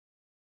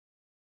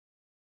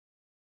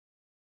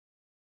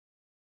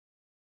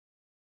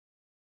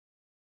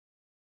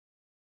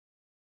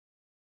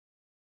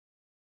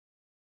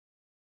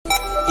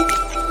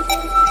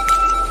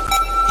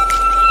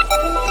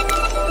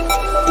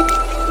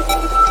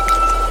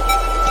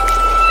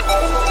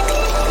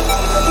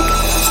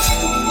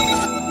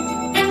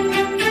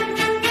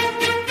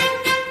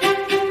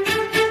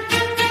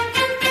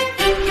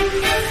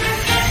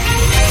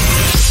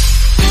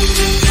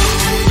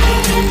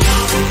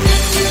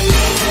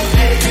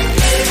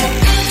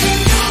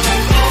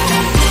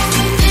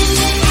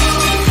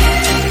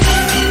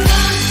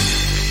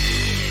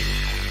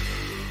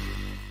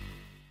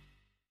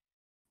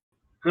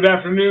Good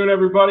afternoon,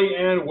 everybody,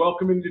 and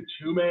welcome into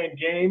Two-Man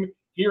Game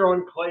here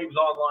on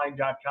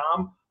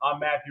ClavesOnline.com. I'm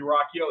Matthew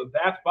Rocchio.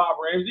 That's Bob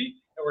Ramsey,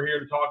 and we're here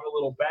to talk a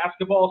little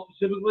basketball.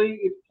 Specifically,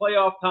 it's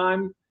playoff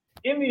time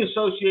in the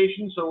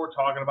association, so we're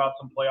talking about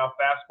some playoff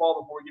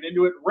basketball. Before we get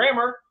into it,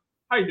 Rammer,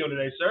 how you doing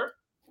today, sir?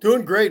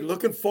 Doing great.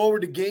 Looking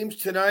forward to games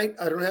tonight.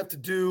 I don't have to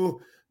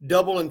do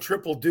double and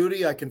triple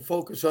duty. I can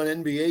focus on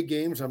NBA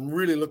games. I'm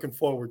really looking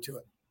forward to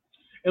it.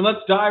 And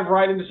let's dive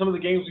right into some of the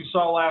games we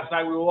saw last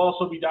night. We will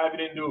also be diving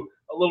into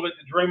a little bit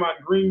the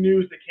Draymond Green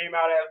news that came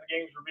out as the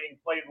games were being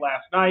played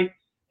last night,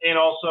 and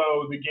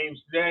also the games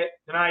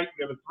tonight.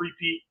 We have a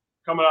three-peat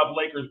coming up: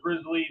 Lakers,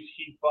 Grizzlies,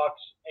 Heat, Bucks,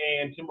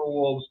 and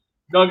Timberwolves,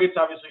 Nuggets.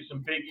 Obviously,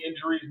 some big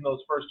injuries in those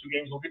first two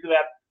games. We'll get to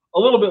that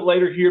a little bit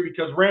later here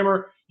because,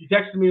 Rammer, you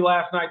texted me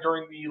last night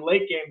during the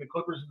late game, the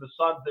Clippers and the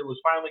Suns. There was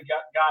finally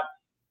got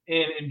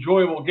an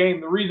enjoyable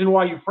game. The reason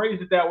why you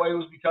phrased it that way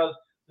was because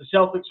the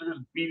Celtics are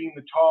just beating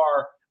the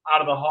tar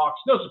out of the Hawks.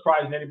 No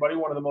surprise to anybody.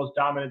 One of the most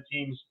dominant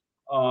teams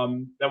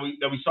that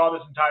we saw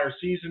this entire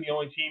season. The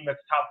only team that's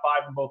top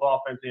five in both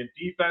offense and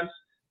defense.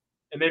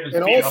 And they just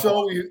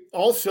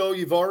also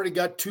you've already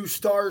got two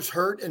stars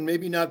hurt and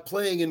maybe not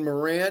playing in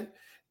Morant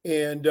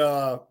and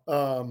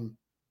Giannis.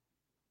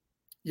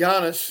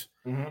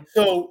 Mm-hmm.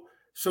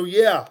 So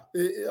yeah,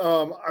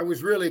 I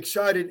was really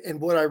excited. And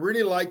what I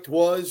really liked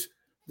was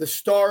the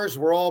stars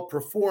were all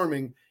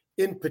performing,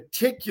 in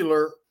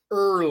particular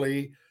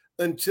early,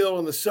 until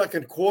in the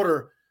second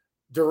quarter,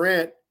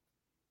 Durant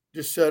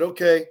just said,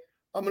 okay,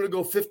 I'm going to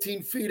go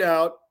 15 feet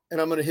out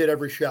and I'm going to hit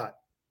every shot.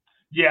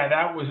 Yeah,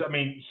 that was,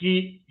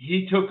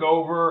 he took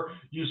over.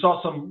 You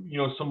saw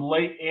some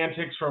late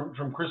antics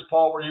from Chris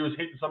Paul where he was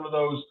hitting some of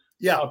those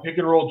pick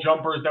and roll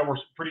jumpers that were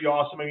pretty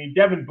awesome.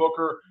 Devin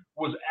Booker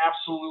was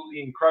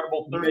absolutely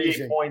incredible. 38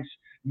 Amazing. Points,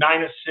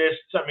 9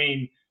 assists.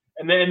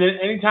 And then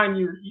anytime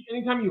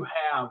you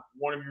have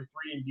one of your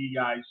 3-and-D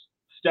guys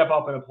step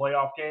up in a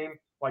playoff game,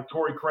 like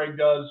Torrey Craig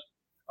does,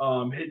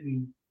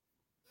 hitting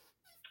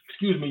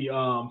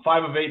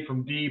 5 of 8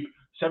 from deep,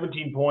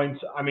 17 points.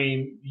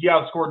 He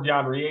outscored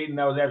DeAndre Ayton.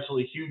 That was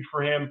absolutely huge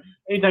for him.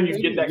 Anytime you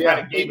get that kind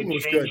of game,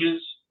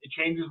 it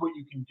changes what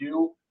you can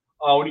do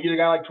when you get a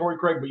guy like Torrey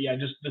Craig. But yeah,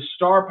 just the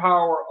star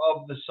power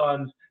of the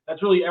Suns.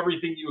 That's really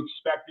everything you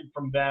expected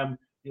from them.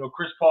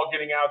 Chris Paul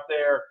getting out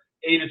there,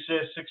 8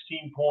 assists,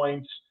 16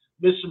 points,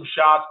 missed some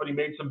shots, but he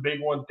made some big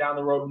ones down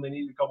the road when they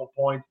needed a couple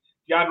points.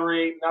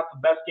 DeAndre Ayton, not the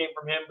best game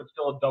from him, but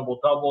still a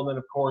double-double. And then,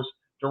 of course,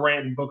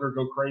 Durant and Booker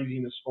go crazy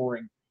in the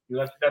scoring.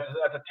 That's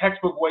a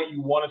textbook way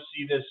you want to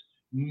see this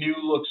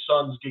new-look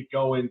Suns get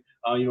going,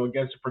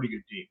 against a pretty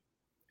good team.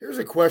 Here's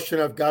a question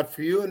I've got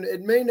for you, and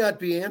it may not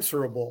be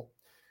answerable.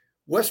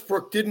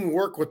 Westbrook didn't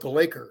work with the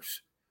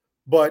Lakers,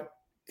 but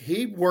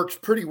he works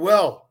pretty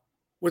well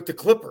with the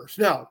Clippers.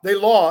 Now, they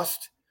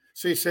lost,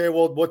 so you say,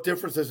 well, what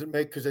difference does it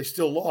make because they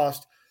still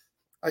lost?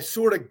 I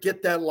sort of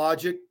get that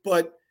logic,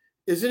 but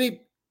isn't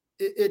he –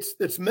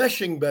 it's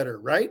meshing better,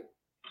 right?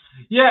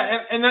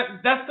 Yeah, and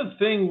that's the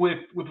thing with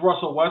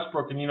Russell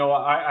Westbrook. And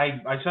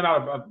I sent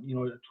out a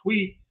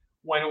tweet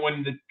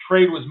when the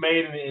trade was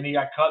made and he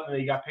got cut and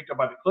he got picked up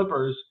by the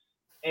Clippers.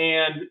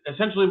 And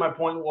essentially, my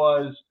point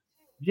was,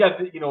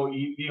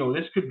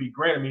 this could be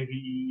great.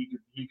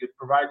 He could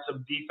provide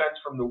some defense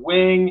from the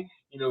wing.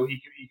 He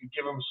could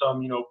give him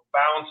some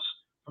bounce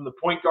from the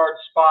point guard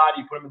spot.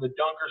 You put him in the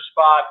dunker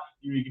spot.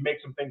 You can make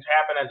some things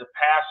happen as a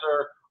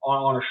passer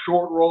on a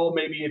short roll.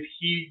 Maybe if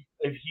he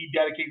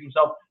dedicates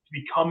himself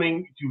to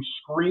being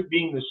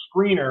the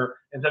screener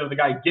instead of the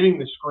guy getting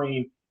the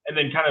screen and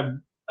then kind of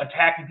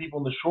attacking people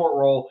in the short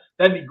roll,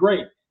 that'd be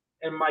great.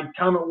 And my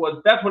comment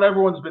was, that's what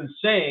everyone's been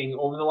saying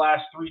over the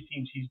last 3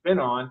 teams he's been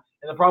on.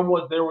 And the problem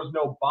was there was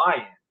no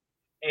buy-in.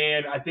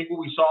 And I think what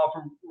we saw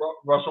from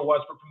Russell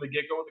Westbrook from the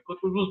get-go with the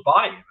Clippers was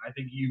buy-in. I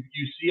think you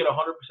see it 100%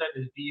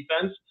 in his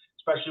defense,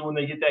 especially when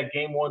they get that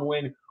Game 1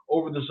 win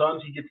over the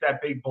Suns. He gets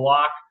that big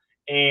block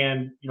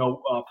and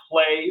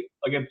play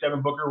against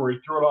Devin Booker where he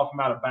threw it off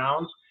him out of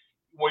bounds.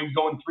 When he's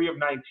going 3 of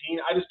 19,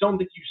 I just don't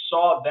think you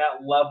saw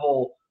that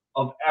level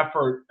of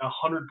effort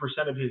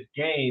 100% of his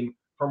game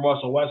from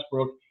Russell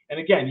Westbrook. And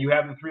again, you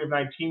have the 3 of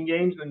 19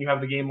 games, then you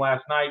have the game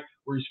last night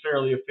where he's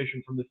fairly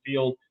efficient from the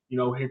field.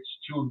 Hits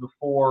 2 of the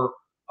 4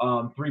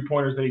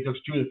 3-pointers that he took,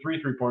 2 of the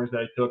 3 3-pointers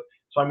that he took.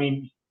 So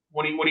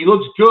when he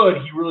looks good,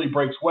 he really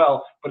breaks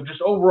well. But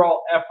just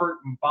overall effort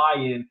and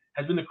buy-in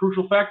has been the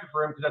crucial factor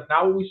for him because that's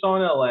not what we saw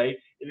in LA.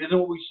 It isn't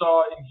what we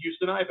saw in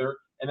Houston either,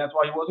 and that's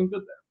why he wasn't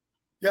good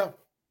there. Yeah.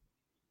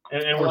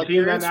 And we're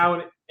seeing that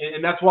now,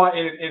 and that's why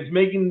it's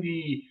making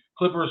the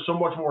Clippers so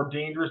much more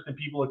dangerous than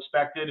people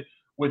expected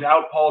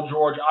without Paul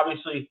George.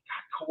 Obviously,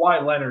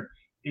 Kawhi Leonard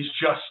is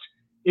just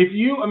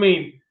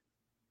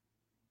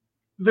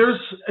there's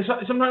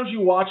sometimes you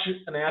watch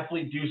an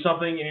athlete do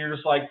something and you're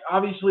just like,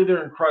 obviously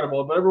they're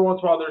incredible, but every once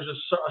in a while there's a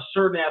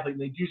certain athlete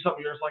and they do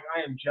something you're just like,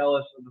 I am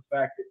jealous of the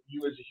fact that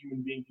you as a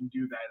human being can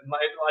do that. And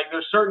like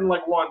there's certain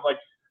ones like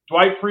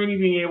Dwight Freeney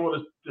being able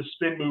to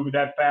spin move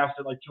that fast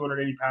at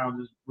 280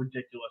 pounds is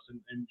ridiculous and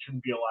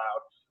shouldn't be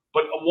allowed.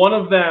 But one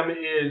of them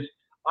is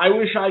I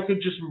wish I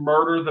could just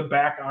murder the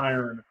back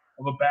iron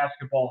of a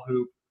basketball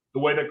hoop the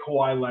way that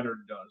Kawhi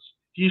Leonard does.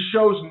 He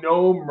shows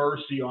no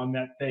mercy on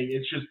that thing.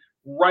 It's just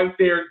right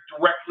there,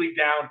 directly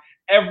down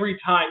every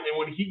time. And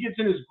when he gets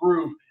in his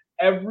groove,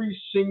 every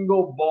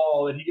single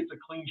ball that he gets a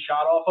clean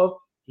shot off of,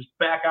 just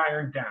back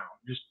iron down.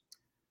 Just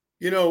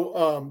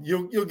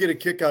you'll get a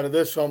kick out of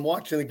this. So I'm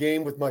watching the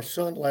game with my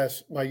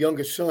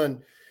youngest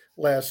son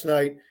last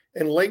night,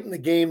 and late in the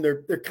game,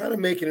 they're kind of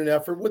making an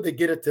effort. Would they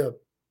get it to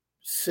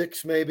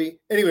 6 maybe?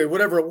 Anyway,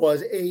 whatever it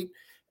was, 8.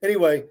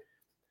 Anyway,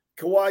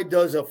 Kawhi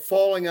does a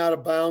falling out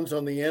of bounds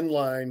on the end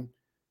line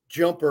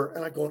jumper,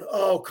 and I go,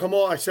 "Oh, come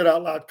on!" I said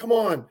out loud, "Come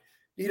on,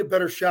 need a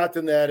better shot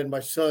than that." And my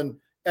son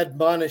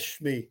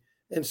admonished me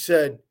and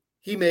said,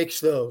 "He makes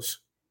those."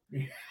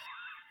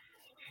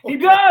 He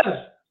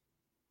does.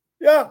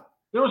 Yeah.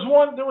 There was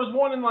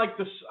one in like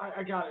this.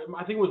 I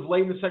think it was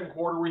late in the second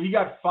quarter where he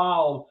got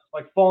fouled,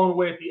 like falling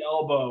away at the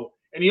elbow,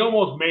 and he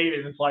almost made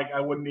it. It's like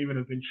I wouldn't even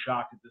have been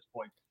shocked at this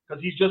point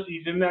because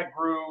he's in that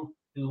groove.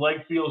 His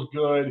leg feels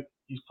good.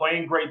 He's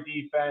playing great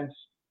defense.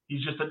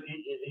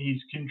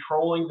 He's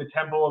controlling the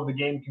tempo of the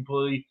game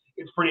completely.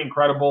 It's pretty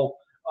incredible.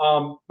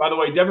 By the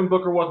way, Devin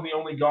Booker wasn't the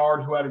only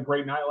guard who had a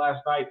great night last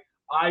night.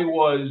 I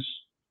was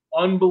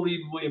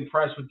unbelievably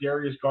impressed with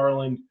Darius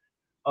Garland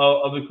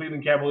of the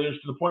Cleveland Cavaliers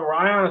to the point where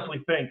I honestly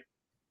think,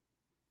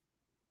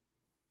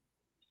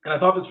 and I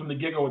thought this from the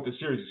get-go with the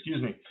series,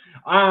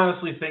 I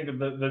honestly think that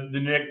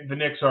the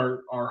Knicks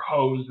are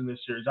hosed in this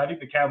series. I think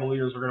the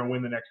Cavaliers are going to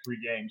win the next 3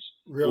 games,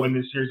 win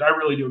this series. I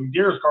really do. I mean,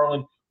 Darius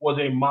Garland was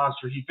a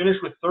monster. He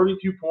finished with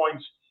 32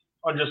 points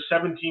on just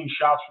 17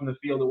 shots from the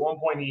field. At one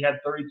point, he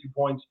had 32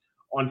 points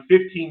on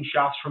 15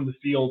 shots from the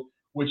field,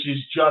 which is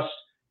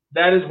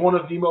that is one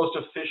of the most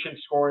efficient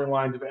scoring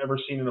lines I've ever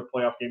seen in a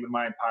playoff game in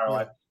my entire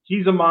life.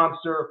 He's a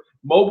monster.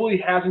 Mobley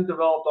hasn't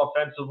developed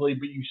offensively,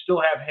 but you still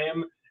have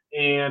him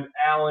and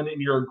Allen,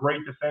 and you're a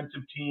great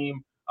defensive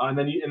team. And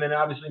then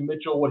obviously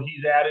Mitchell, what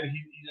he's added,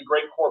 he's a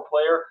great core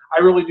player.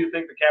 I really do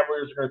think the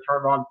Cavaliers are going to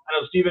turn it on.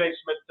 I know Stephen A.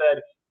 Smith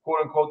said,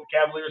 quote unquote, the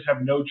Cavaliers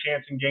have no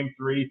chance in Game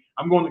 3.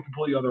 I'm going the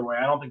completely other way.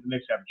 I don't think the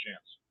Knicks have a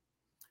chance.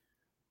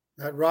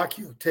 Matt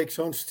Rocc takes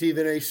on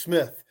Stephen A.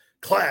 Smith.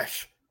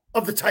 Clash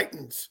of the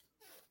Titans.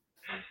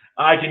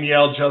 I can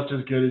yell just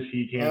as good as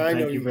he can.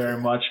 Thank you very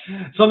much.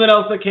 Something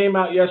else that came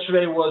out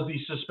yesterday was the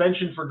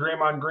suspension for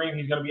Draymond Green.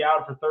 He's going to be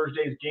out for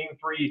Thursday's Game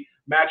 3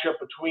 matchup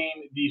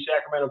between the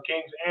Sacramento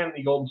Kings and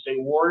the Golden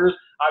State Warriors.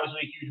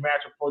 Obviously, a huge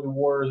matchup for the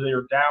Warriors. They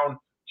are down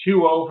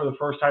 2-0 for the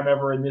first time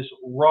ever in this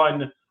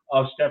run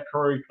of Steph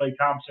Curry, Klay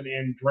Thompson,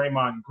 and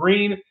Draymond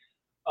Green.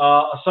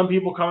 Some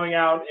people coming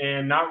out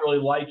and not really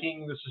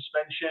liking the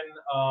suspension.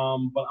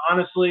 But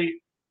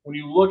honestly, when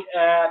you look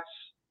at,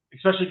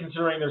 especially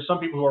considering there's some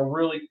people who are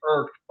really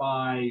irked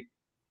by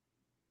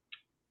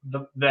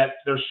that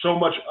there's so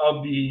much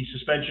of the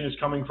suspension is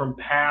coming from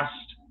past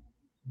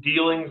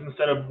dealings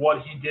instead of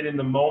what he did in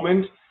the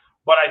moment.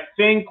 But I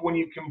think when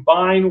you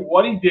combine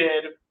what he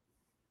did,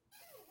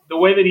 the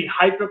way that he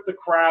hyped up the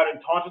crowd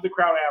and taunted the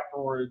crowd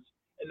afterwards,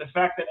 and the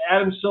fact that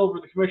Adam Silver,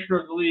 the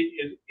commissioner of the league,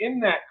 is in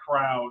that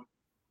crowd,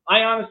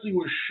 I honestly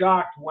was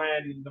shocked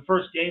when the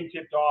first game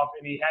tipped off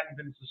and he hadn't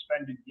been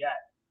suspended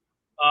yet.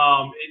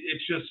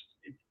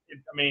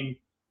 I mean,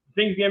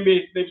 things the NBA,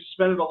 they've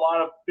suspended a lot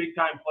of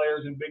big-time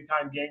players in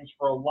big-time games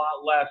for a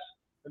lot less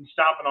than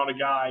stomping on a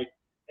guy.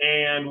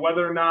 And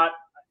whether or not,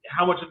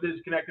 how much of this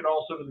is connected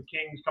also to the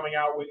Kings coming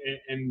out with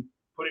and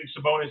putting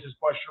Sabonis as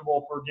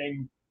questionable for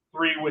Game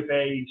 3 with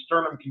a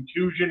sternum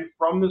contusion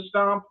from the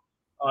stomp.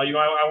 I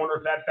wonder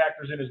if that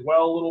factors in as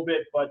well a little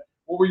bit. But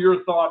what were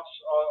your thoughts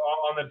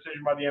on the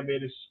decision by the NBA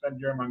to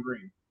suspend Draymond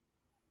Green?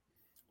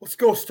 Let's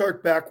go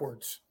start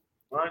backwards.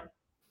 All right.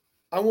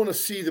 I want to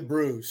see the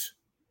bruise.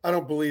 I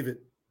don't believe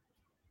it.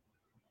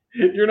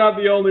 You're not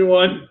the only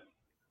one.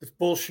 It's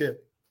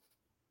bullshit.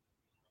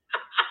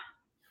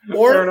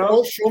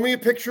 Or show me a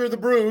picture of the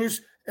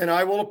bruise, and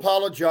I will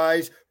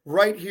apologize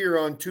right here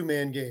on Two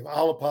Man Game.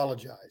 I'll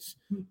apologize.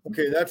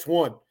 Okay, that's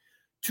one.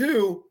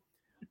 2,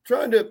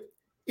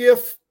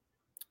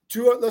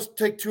 let's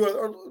take 2,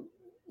 or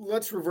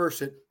let's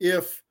reverse it.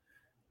 If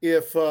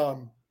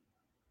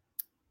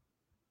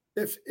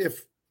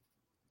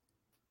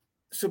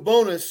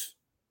Sabonis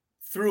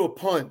threw a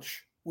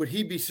punch, would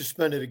he be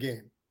suspended a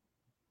game?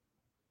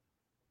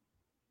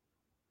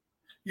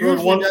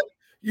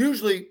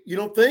 Usually, you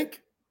don't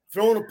think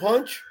throwing a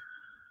punch?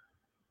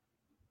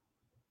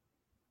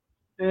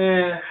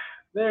 If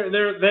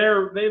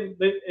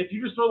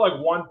you just throw like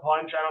one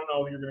punch, I don't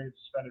know if you're going to get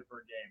suspended for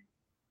a game.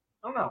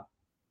 I don't know.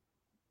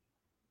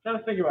 I'm trying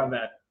to think about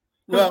that.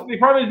 Well, the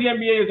problem is the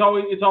NBA is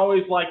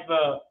always like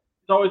that.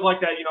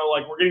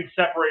 Like we're getting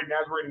separated, and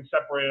as we're getting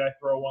separated, I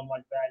throw one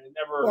like that. It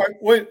never. All right,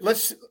 wait.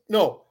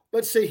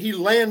 Let's say he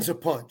lands a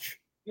punch.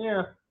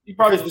 Yeah, you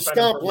probably because the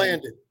stomp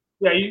landed.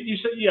 Yeah, you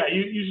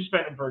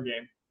suspend him for a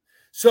game.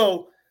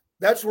 So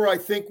that's where I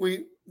think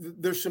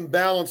there's some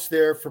balance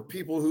there for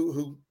people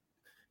who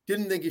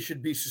didn't think he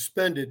should be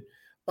suspended.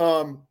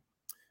 The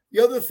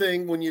other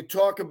thing, when you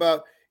talk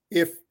about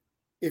if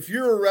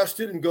you're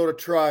arrested and go to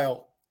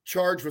trial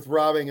charged with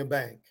robbing a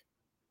bank.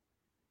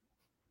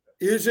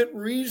 Is it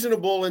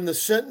reasonable in the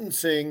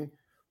sentencing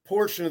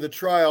portion of the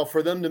trial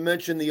for them to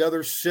mention the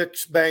other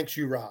 6 banks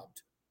you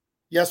robbed?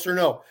 Yes or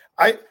no?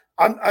 I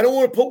don't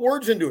want to put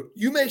words into it.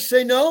 You may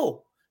say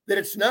no, that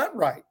it's not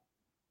right.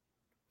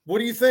 What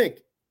do you think?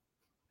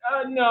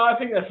 No, I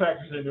think that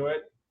factors into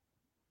it.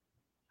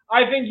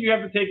 I think you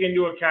have to take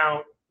into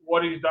account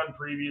what he's done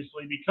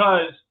previously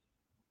because,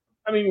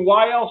 I mean,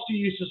 why else do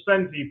you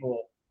suspend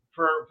people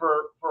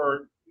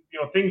for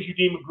things you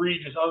deem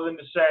egregious other than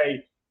to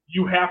say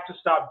you have to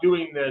stop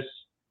doing this,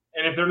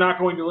 and if they're not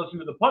going to listen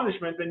to the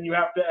punishment, then you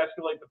have to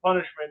escalate the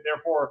punishment.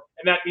 Therefore,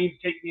 and that means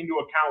taking into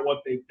account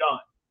what they've done.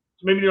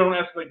 So maybe you don't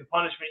escalate the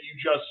punishment, you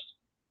just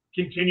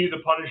continue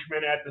the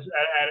punishment at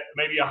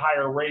maybe a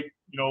higher rate,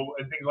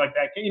 and things like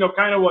that.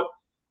 Kind of what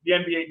the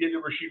NBA did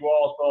to Rasheed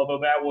Wallace, although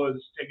that was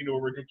taken to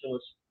a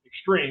ridiculous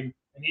extreme,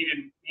 and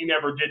he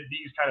never did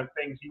these kind of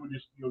things. He would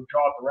just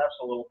jaw at the refs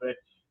a little bit.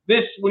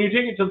 This, when you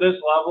take it to this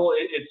level,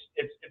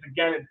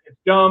 it's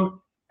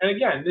dumb. And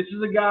again, this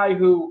is a guy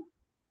who,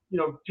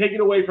 take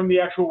it away from the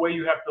actual way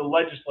you have to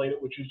legislate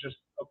it, which is just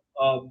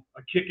a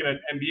kick in an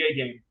NBA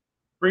game.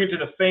 Bring it to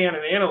the fan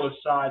and analyst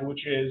side,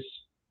 which is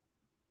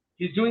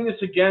he's doing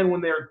this again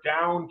when they're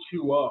down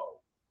 2-0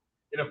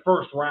 in a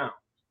first round.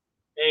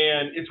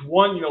 And it's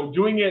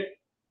doing it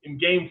in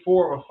game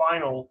 4 of a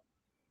final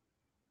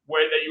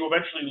where that you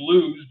eventually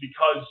lose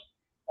because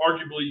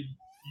arguably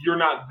you're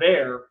not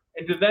there.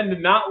 And to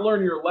not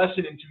learn your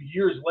lesson and 2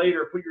 years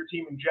later put your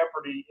team in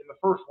jeopardy in the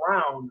first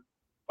round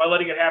by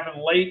letting it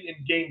happen late in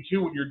game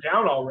 2 when you're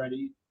down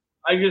already,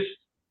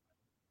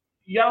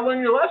 you got to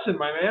learn your lesson,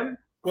 my man.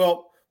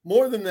 Well,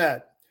 more than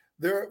that,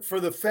 for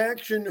the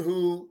faction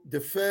who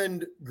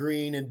defend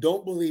Green and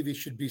don't believe he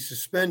should be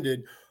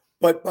suspended,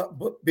 but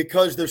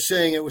because they're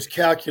saying it was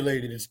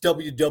calculated, it's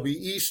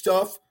WWE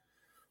stuff.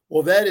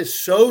 Well, that is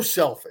so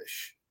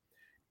selfish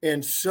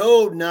and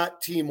so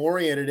not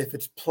team-oriented. If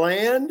it's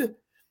planned,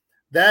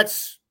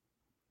 that's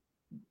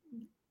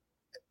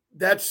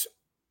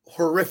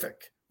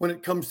horrific when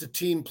it comes to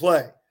team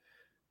play.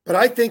 But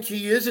I think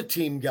he is a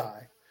team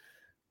guy.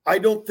 I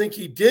don't think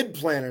he did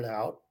plan it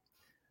out.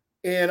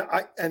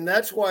 And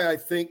that's why I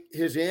think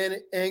his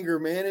anger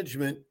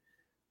management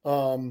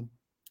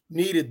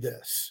needed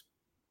this.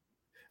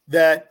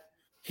 That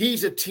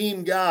he's a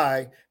team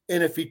guy,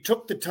 and if he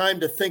took the time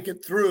to think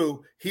it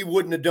through, he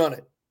wouldn't have done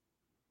it.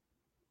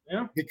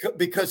 Yeah.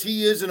 Because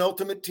he is an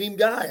ultimate team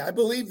guy. I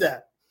believe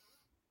that.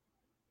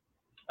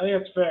 I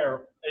think that's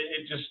fair.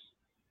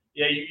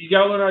 You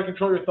got to learn how to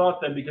control your thoughts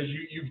then, because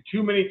you've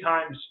too many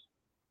times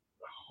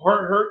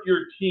hurt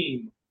your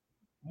team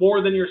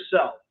more than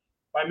yourself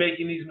by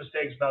making these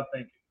mistakes without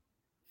thinking.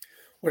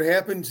 What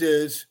happens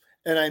is,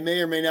 and I may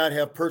or may not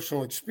have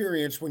personal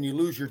experience, when you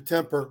lose your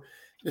temper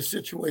in a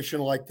situation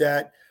like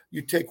that,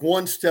 you take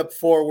one step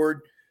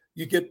forward,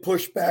 you get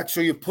pushed back,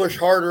 so you push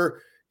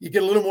harder, you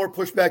get a little more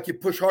pushback, you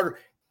push harder,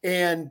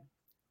 and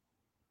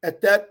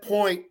at that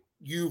point,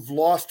 you've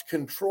lost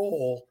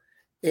control,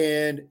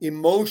 and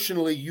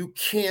emotionally, you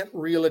can't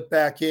reel it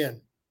back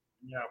in.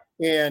 Yeah.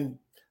 And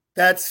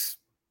that's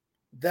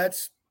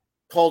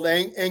called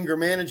anger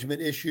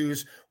management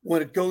issues,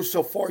 when it goes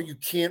so far you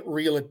can't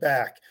reel it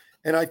back.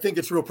 And I think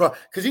it's real problem,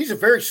 because he's a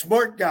very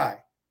smart guy.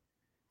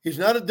 He's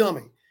not a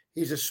dummy.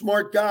 He's a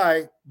smart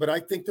guy, but I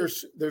think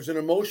there's an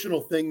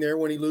emotional thing there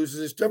when he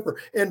loses his temper.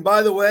 And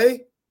by the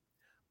way,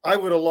 I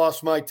would have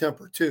lost my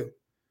temper too.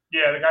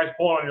 Yeah, the guy's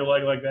pulling on your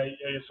leg like that.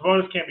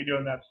 Sabonis can't be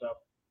doing that stuff.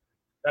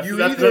 That's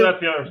the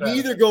other side. You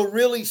either go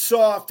really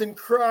soft and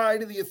cry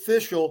to the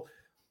official.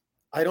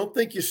 I don't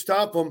think you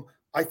stop him.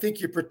 I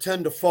think you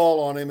pretend to fall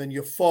on him, and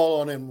you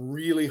fall on him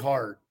really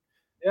hard.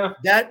 Yeah.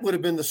 That would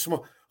have been the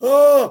smart.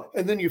 Oh,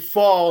 and then you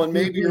fall, and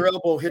maybe your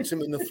elbow hits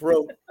him in the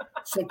throat,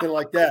 something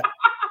like that.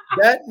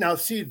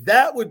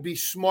 That would be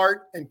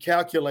smart and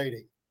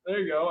calculating. There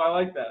you go. I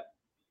like that.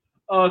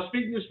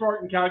 Speaking of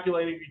smart and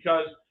calculating,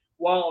 because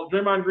while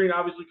Draymond Green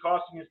obviously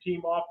costing his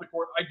team off the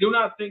court, I do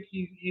not think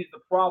he's the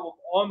problem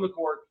on the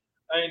court.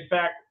 In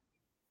fact,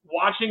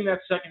 watching that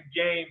second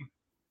game,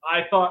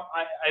 I thought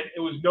it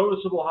was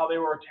noticeable how they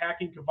were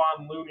attacking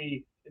Kevon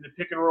Looney in the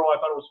pick and roll. I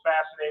thought it was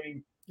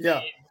fascinating.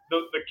 Yeah.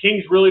 The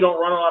Kings really don't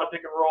run a lot of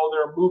pick and roll.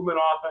 They're a movement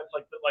offense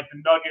like the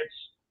Nuggets,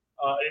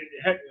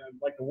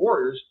 like the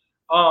Warriors.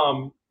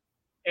 And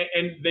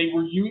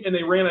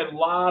they ran a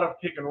lot of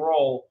pick and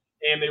roll,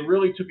 and they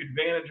really took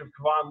advantage of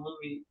Kevon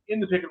Looney in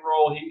the pick and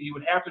roll. He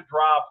would have to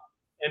drop,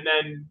 and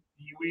then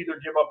you either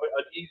give up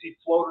an easy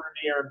floater to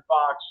De'Aaron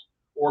Fox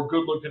or a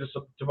good look to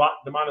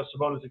Domantas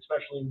Sabonis,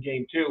 especially in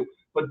Game 2.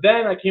 But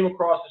then I came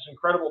across this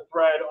incredible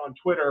thread on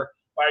Twitter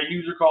by a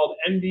user called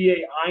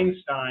NBA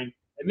Einstein,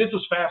 and this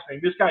was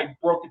fascinating. This guy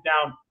broke it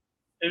down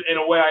in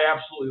a way I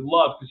absolutely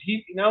love, because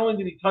he not only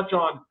did he touch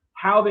on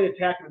how they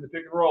attacked him in the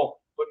pick and roll,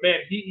 but man,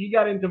 he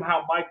got into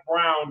how Mike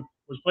Brown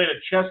was playing a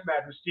chess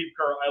match with Steve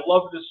Kerr. I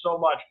loved this so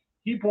much.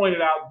 He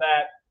pointed out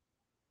that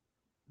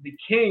the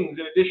Kings,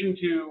 in addition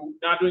to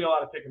not doing a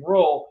lot of pick and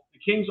roll, the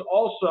Kings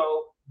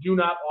also do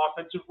not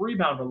offensive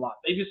rebound a lot.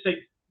 They just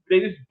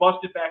bust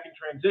it back in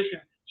transition,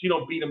 so you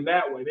don't beat them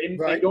that way. They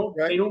Right.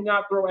 do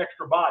not throw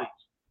extra bodies.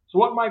 So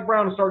what Mike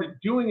Brown started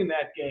doing in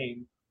that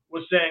game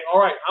was saying, all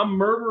right, I'm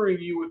murdering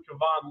you with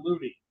Kevon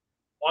Looney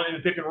in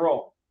the pick and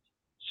roll.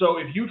 So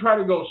if you try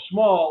to go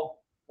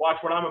small, watch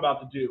what I'm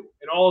about to do.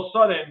 And all of a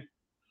sudden,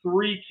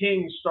 3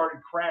 Kings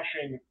started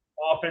crashing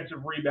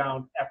offensive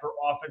rebound after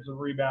offensive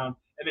rebound,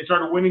 and they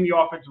started winning the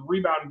offensive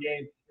rebound game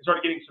and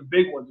started getting some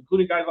big ones,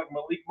 including guys like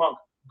Malik Monk,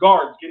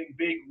 guards getting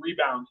big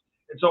rebounds.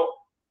 And so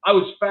I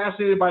was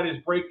fascinated by this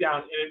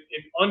breakdown, and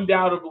it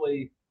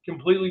undoubtedly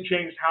completely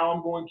changed how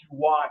I'm going to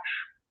watch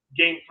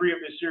Game 3 of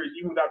this series,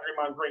 even without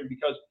Draymond Green,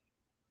 because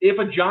if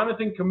a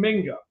Jonathan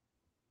Kuminga,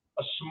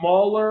 a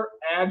smaller,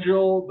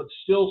 agile, but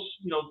still,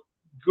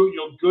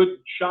 good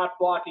shot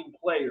blocking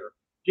player,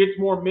 gets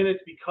more minutes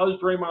because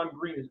Draymond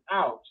Green is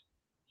out,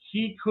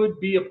 he could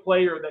be a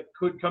player that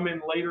could come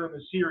in later in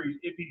the series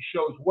if he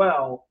shows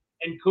well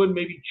and could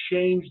maybe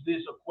change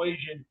this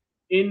equation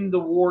in the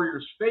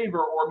Warriors' favor,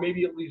 or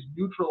maybe at least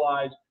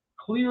neutralize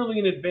clearly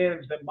an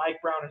advantage that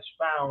Mike Brown has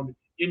found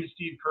in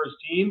Steve Kerr's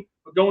team.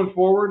 But going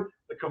forward,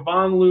 the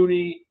Kevon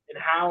Looney and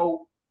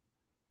how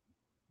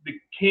the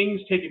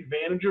Kings take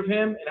advantage of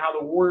him and how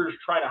the Warriors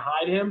try to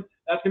hide him,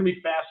 that's going to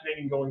be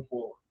fascinating going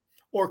forward.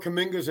 Or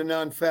Kuminga's a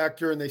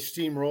non-factor and they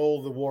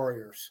steamroll the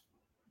Warriors.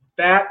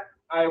 That,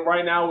 I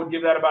right now would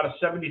give that about a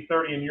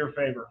 70-30 in your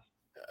favor.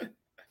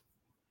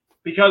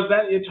 Because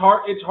it's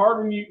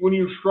hard when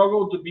you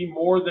struggle to be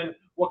more than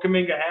what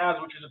Kuminga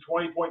has, which is a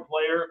 20-point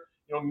player,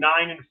 9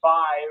 and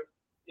 5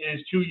 in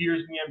his 2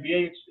 years in the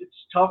NBA. It's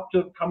tough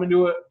to come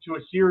into a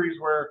series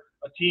where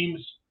a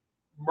team's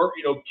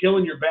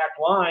killing your back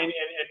line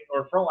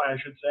or front line,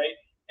 I should say,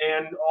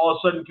 and all of a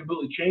sudden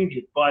completely change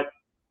it. But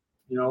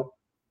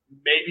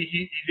maybe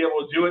he's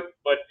able to do it.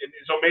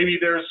 So maybe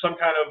there's some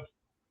kind of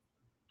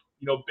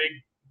big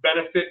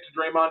benefit to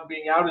Draymond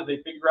being out as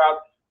they figure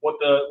out what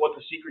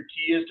the secret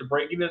key is to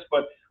breaking this.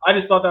 But I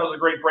just thought that was a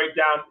great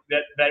breakdown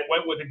that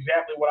went with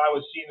exactly what I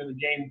was seeing in the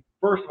game,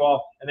 first of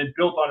all, and then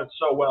built on it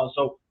so well.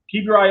 So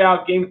keep your eye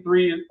out. Game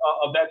 3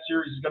 of that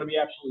series is going to be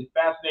absolutely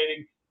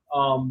fascinating.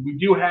 We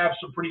do have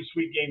some pretty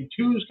sweet Game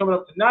 2s coming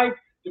up tonight,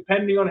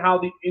 depending on how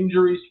the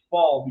injuries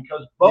fall,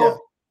 because both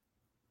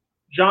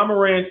Ja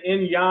Morant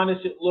and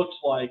Giannis, it looks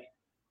like,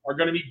 are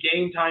going to be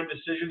game-time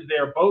decisions. They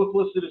are both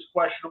listed as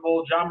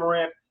questionable. Ja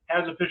Morant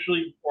has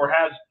officially or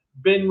has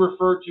been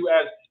referred to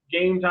as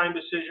game-time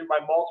decision by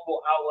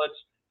multiple outlets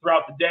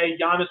throughout the day.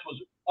 Giannis was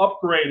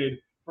upgraded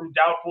from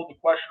doubtful to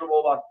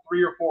questionable about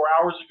 3 or 4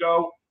 hours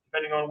ago,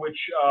 depending on which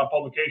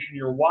publication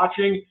you're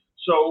watching.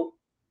 So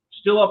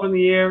still up in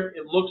the air.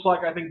 It looks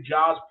like I think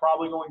Ja's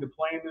probably going to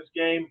play in this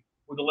game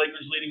with the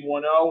Lakers leading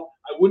 1-0.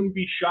 I wouldn't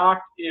be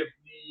shocked if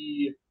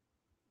the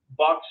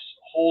Bucks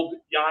hold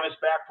Giannis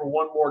back for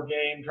one more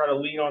game, try to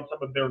lean on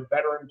some of their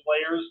veteran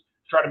players,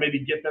 try to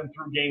maybe get them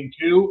through Game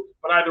 2.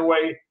 But either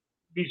way,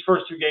 these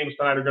first 2 games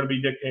tonight are going to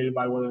be dictated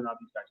by whether or not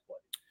these guys play.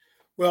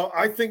 Well,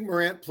 I think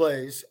Morant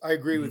plays. I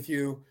agree with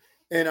you.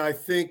 And I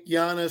think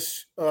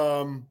Giannis,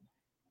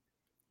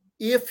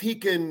 if he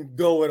can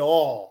go at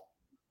all,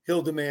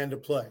 he'll demand a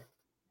play.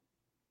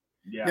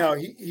 Yeah. Now,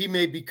 he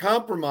may be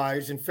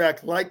compromised. In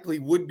fact, likely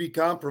would be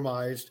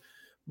compromised.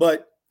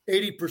 But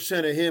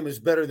 80% of him is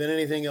better than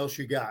anything else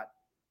you got.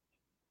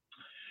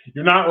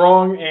 You're not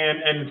wrong,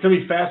 and it's going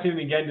to be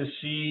fascinating again to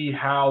see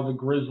how the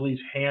Grizzlies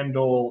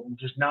handle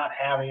just not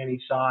having any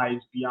size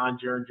beyond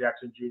Jaren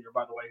Jackson Jr.,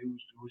 by the way,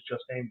 who's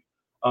just named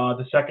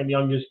the second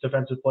youngest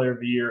defensive player of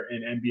the year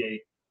in NBA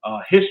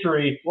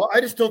history. Well,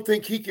 I just don't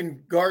think he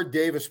can guard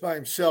Davis by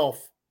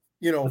himself,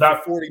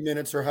 for 40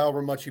 minutes or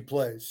however much he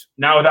plays.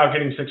 Now without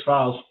getting 6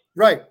 fouls.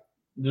 Right.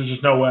 There's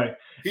just no way.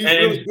 He's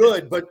really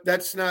good, but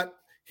that's not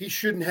 – he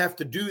shouldn't have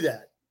to do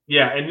that.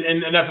 Yeah,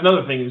 and that's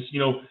another thing is,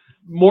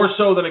 more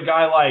so than a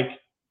guy like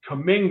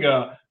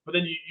Kuminga, but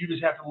then you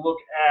just have to look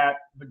at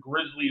the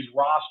Grizzlies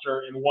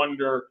roster and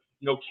wonder,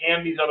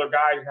 can these other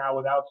guys now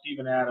without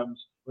Steven Adams,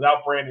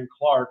 without Brandon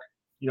Clark,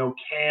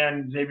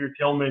 can Xavier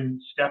Tillman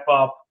step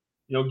up,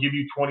 give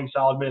you 20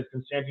 solid minutes?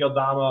 Can Santi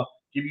Aldama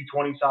give you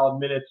 20 solid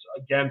minutes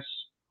against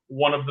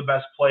one of the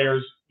best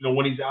players,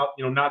 when he's out,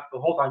 not the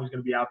whole time he's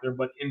going to be out there,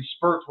 but in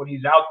spurts when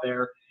he's out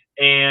there.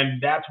 And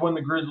that's when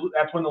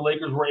the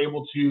Lakers were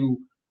able to,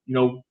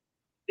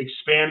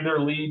 expand their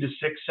lead to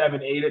 6,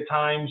 7, 8 at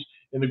times,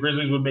 and the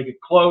Grizzlies would make it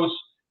close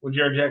when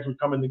Jaren Jackson would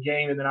come in the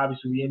game, and then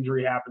obviously the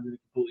injury happens and it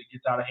completely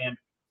gets out of hand.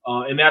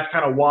 And that's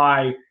kind of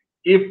why,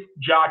 if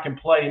Ja can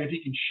play and if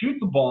he can shoot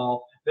the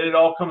ball, then it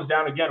all comes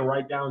down again,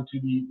 right down to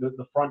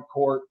the front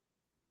court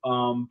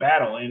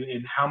battle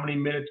and how many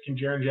minutes can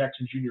Jaren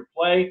Jackson Jr.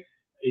 play?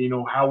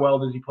 How well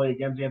does he play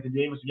against Anthony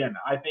Davis? Again,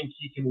 I think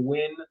he can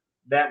win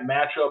that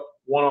matchup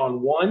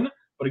one-on-one.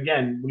 But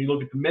again, when you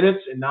look at the minutes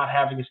and not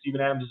having a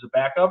Steven Adams as a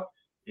backup,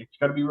 it's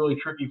going to be really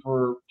tricky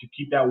to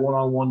keep that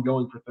one-on-one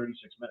going for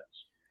 36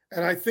 minutes.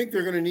 And I think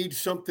they're going to need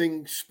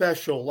something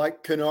special,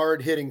 like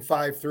Kennard hitting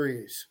 5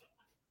 threes.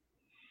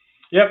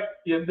 Yep.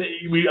 Yeah,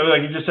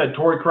 like you just said,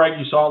 Torrey Craig,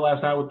 you saw it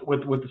last night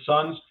with the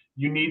Suns.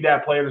 You need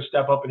that player to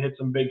step up and hit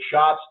some big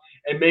shots,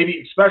 and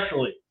maybe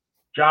especially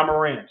Ja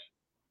Morant.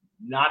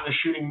 not in a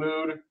shooting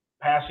mood,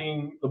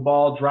 passing the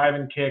ball, drive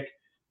and kick.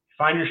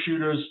 Find your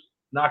shooters,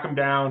 knock them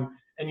down.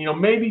 And,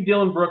 maybe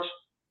Dillon Brooks,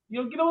 get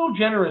a little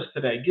generous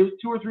today. Give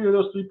 2 or 3 of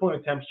those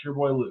three-point attempts to your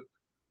boy Luke,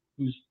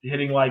 who's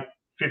hitting like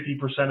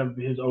 50% of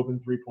his open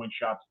three-point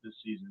shots this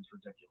season. It's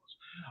ridiculous.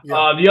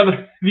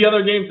 Yeah. The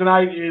other game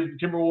tonight is the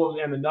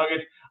Timberwolves and the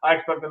Nuggets. I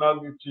expect the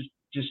Nuggets to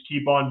just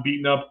keep on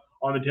beating up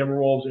on the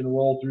Timberwolves and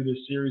roll through this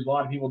series. A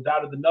lot of people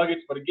doubted the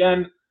Nuggets, but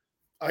again,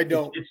 I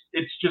don't.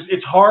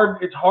 It's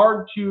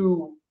hard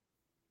to.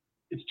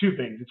 It's two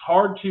things. It's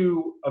hard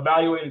to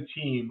evaluate a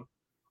team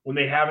when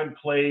they haven't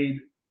played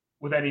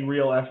with any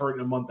real effort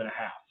in a month and a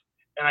half.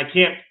 And I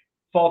can't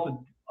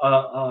fault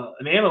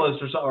an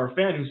analyst or a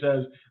fan who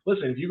says,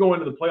 listen, if you go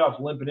into the playoffs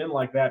limping in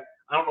like that,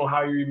 I don't know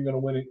how you're even going to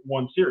win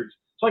one series.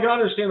 So I can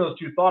understand those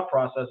two thought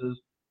processes,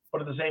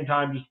 but at the same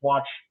time, just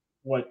watch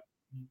what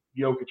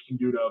Jokic can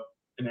do to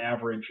an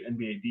average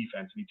NBA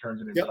defense, and he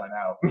turns it inside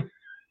out.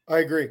 I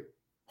agree.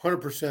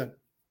 100%.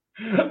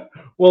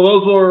 Well,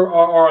 those are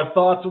our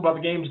thoughts about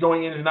the games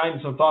going in tonight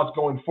and some thoughts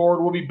going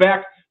forward. We'll be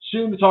back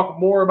soon to talk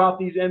more about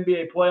these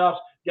NBA playoffs.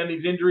 Again,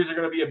 these injuries are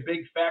going to be a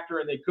big factor,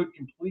 and they could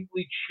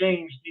completely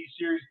change these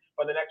series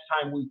by the next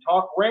time we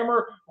talk.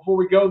 Rammer, before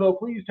we go, though,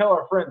 please tell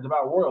our friends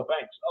about Royal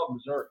Banks of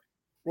Missouri.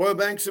 Royal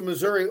Banks of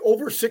Missouri,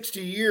 over 60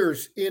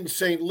 years in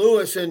St.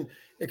 Louis and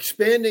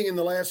expanding in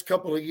the last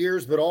couple of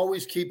years, but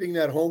always keeping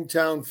that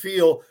hometown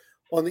feel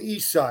on the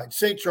east side,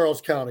 St. Charles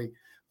County,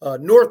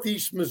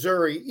 Northeast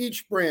Missouri.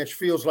 Each branch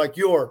feels like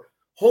your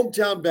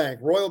hometown bank.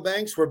 Royal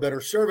Banks, where better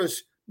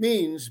service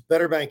means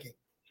better banking.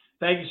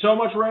 Thank you so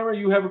much, Rammer.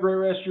 You have a great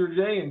rest of your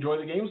day. Enjoy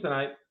the games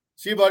tonight.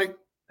 See you, buddy.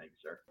 Thank you,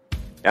 sir.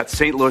 At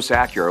St. Louis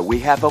Acura, we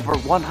have over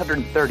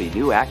 130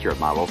 new Acura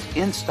models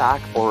in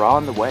stock or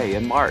on the way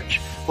in March.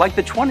 Like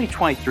the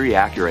 2023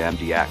 Acura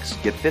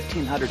MDX, get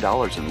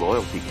 $1,500 in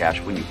loyalty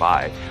cash when you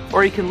buy,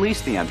 or you can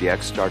lease the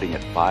MDX starting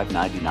at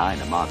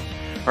 $599 a month.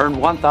 Earn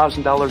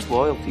 $1,000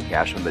 loyalty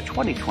cash on the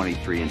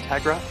 2023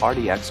 Integra,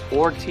 RDX,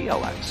 or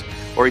TLX.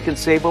 Or you can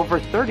save over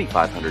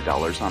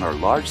 $3,500 on our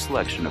large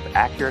selection of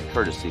Acura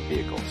courtesy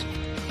vehicles.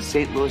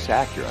 St. Louis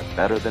Acura,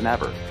 better than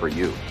ever for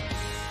you.